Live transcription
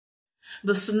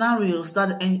The scenarios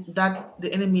that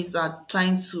the enemies are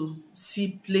trying to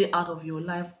see play out of your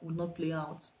life will not play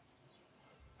out.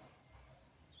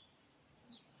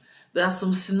 There are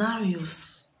some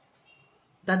scenarios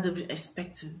that they've been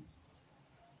expecting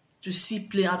to see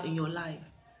play out in your life.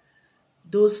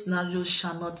 Those scenarios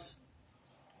shall not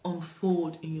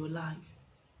unfold in your life.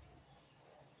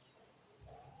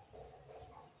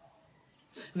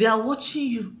 They are watching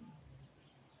you,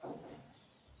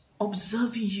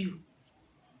 observing you.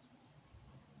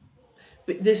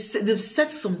 They've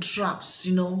set some traps,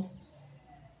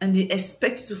 and they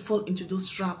expect to fall into those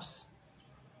traps.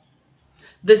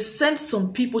 They sent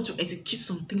some people to execute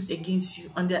some things against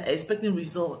you, and they're expecting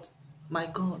result. My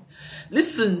God.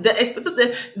 Listen, the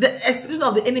expectation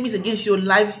of the enemies against your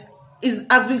lives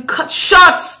has been cut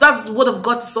short. That's the word of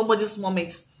God to somebody this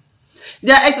moment.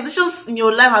 Their expectations in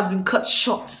your life has been cut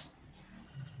short.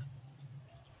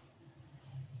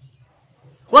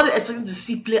 What are they expecting to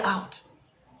see play out?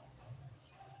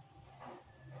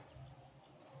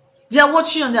 They are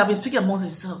watching and they have been speaking amongst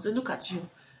themselves. They look at you.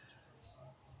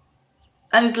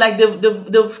 And it's like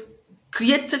they've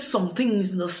created some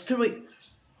things in the spirit.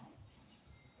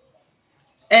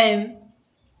 And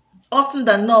often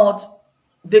than not,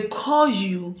 they call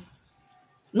you,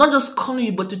 not just calling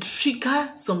you, but to trigger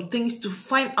some things to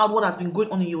find out what has been going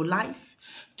on in your life,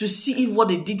 to see if what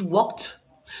they did worked,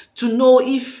 to know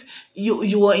if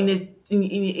you were in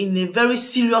a very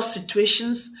serious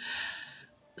situations.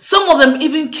 Some of them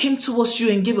even came towards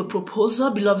you and gave a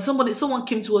proposal, beloved. Someone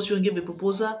came towards you and gave a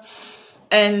proposal,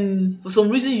 and for some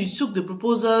reason you took the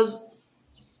proposals.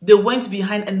 They went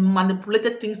behind and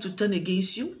manipulated things to turn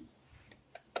against you.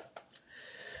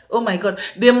 Oh my God.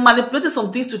 They manipulated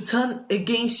some things to turn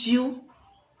against you.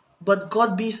 But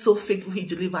God being so faithful, He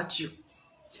delivered you.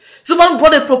 Someone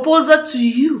brought a proposal to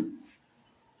you.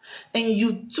 And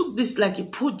you took this like a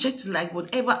project, like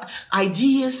whatever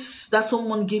ideas that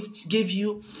someone gave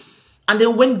you. And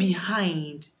then went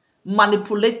behind,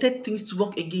 manipulated things to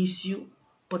work against you.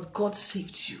 But God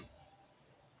saved you.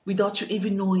 Without you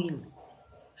even knowing.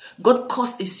 God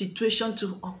caused a situation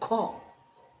to occur,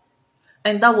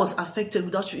 and that was affected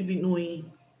without you even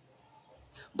knowing.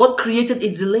 God created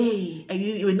a delay, and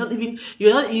you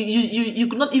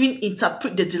could not even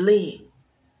interpret the delay.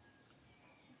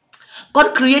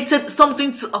 God created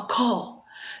something to occur,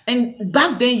 and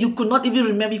back then you could not even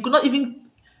remember. You could not even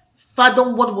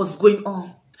fathom what was going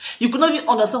on. You could not even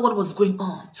understand what was going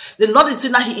on. The Lord is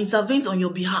saying that He intervenes on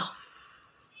your behalf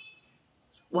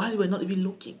while you were not even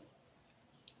looking.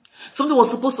 Something was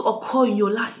supposed to occur in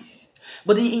your life,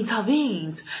 but He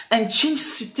intervened and changed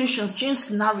situations, changed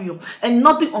scenario, and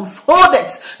nothing unfolded.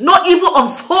 Not even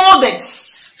unfolded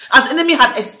as the enemy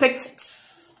had expected.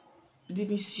 They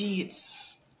didn't see it.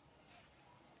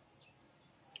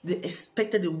 They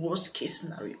expected the worst case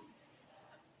scenario,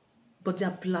 but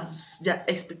their plans, their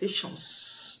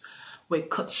expectations were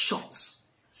cut short.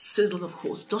 Says the Lord of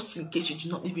hosts, just in case you do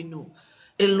not even know.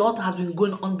 A lot has been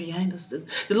going on behind the scenes.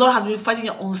 The Lord has been fighting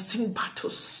your unseen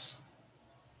battles.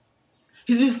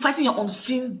 He's been fighting your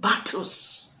unseen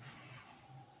battles.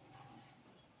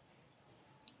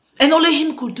 And only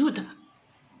Him could do that.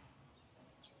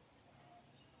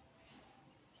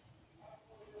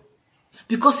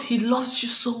 Because He loves you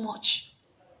so much.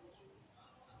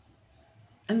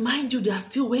 And mind you, they are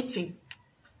still waiting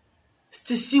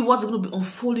to see what's going to be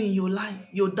unfolding in your life.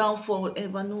 Your downfall,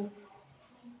 whatever, no.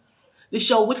 They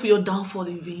shall wait for your downfall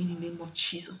in vain in the name of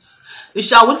Jesus. They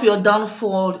shall wait for your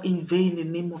downfall in vain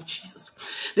in the name of Jesus.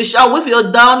 They shall wait for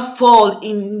your downfall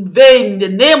in vain in the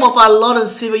name of our Lord and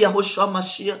Savior Yahushua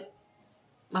Mashiach.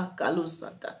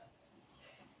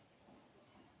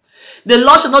 The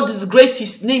Lord shall not disgrace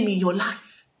His name in your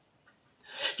life.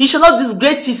 He shall not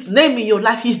disgrace His name in your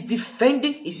life. He's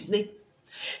defending His name.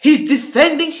 He's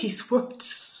defending His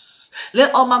words.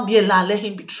 Let all man be a lie. Let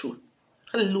him be true.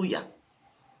 Hallelujah.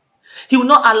 He will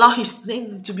not allow His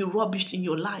name to be rubbished in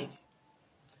your life.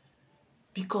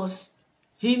 Because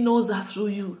He knows that through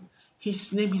you,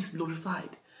 His name is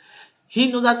glorified.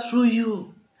 He knows that through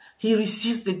you, He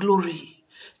receives the glory.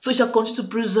 So He shall continue to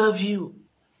preserve you.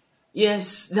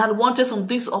 Yes, they had wanted some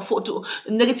things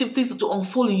negative things to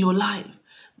unfold in your life.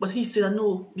 But He said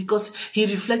no, because He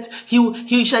reflects,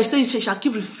 He shall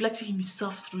keep reflecting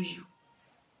Himself through you.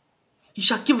 He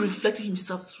shall keep reflecting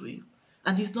Himself through you.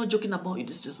 And He's not joking about you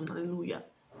this season. Hallelujah.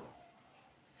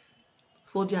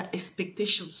 For their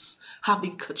expectations have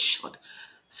been cut short.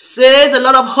 Says the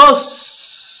Lord of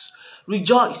hosts,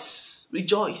 rejoice,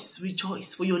 rejoice,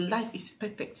 rejoice, for your life is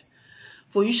perfect.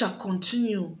 For you shall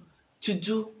continue to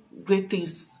do great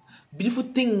things.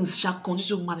 Beautiful things shall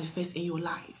continue to manifest in your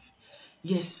life.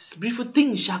 Yes, beautiful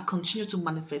things shall continue to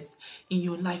manifest in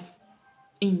your life.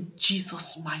 In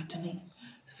Jesus' mighty name.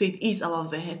 Faith is our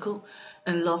vehicle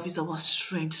and love is our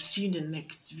strength. See you in the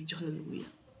next video. Hallelujah.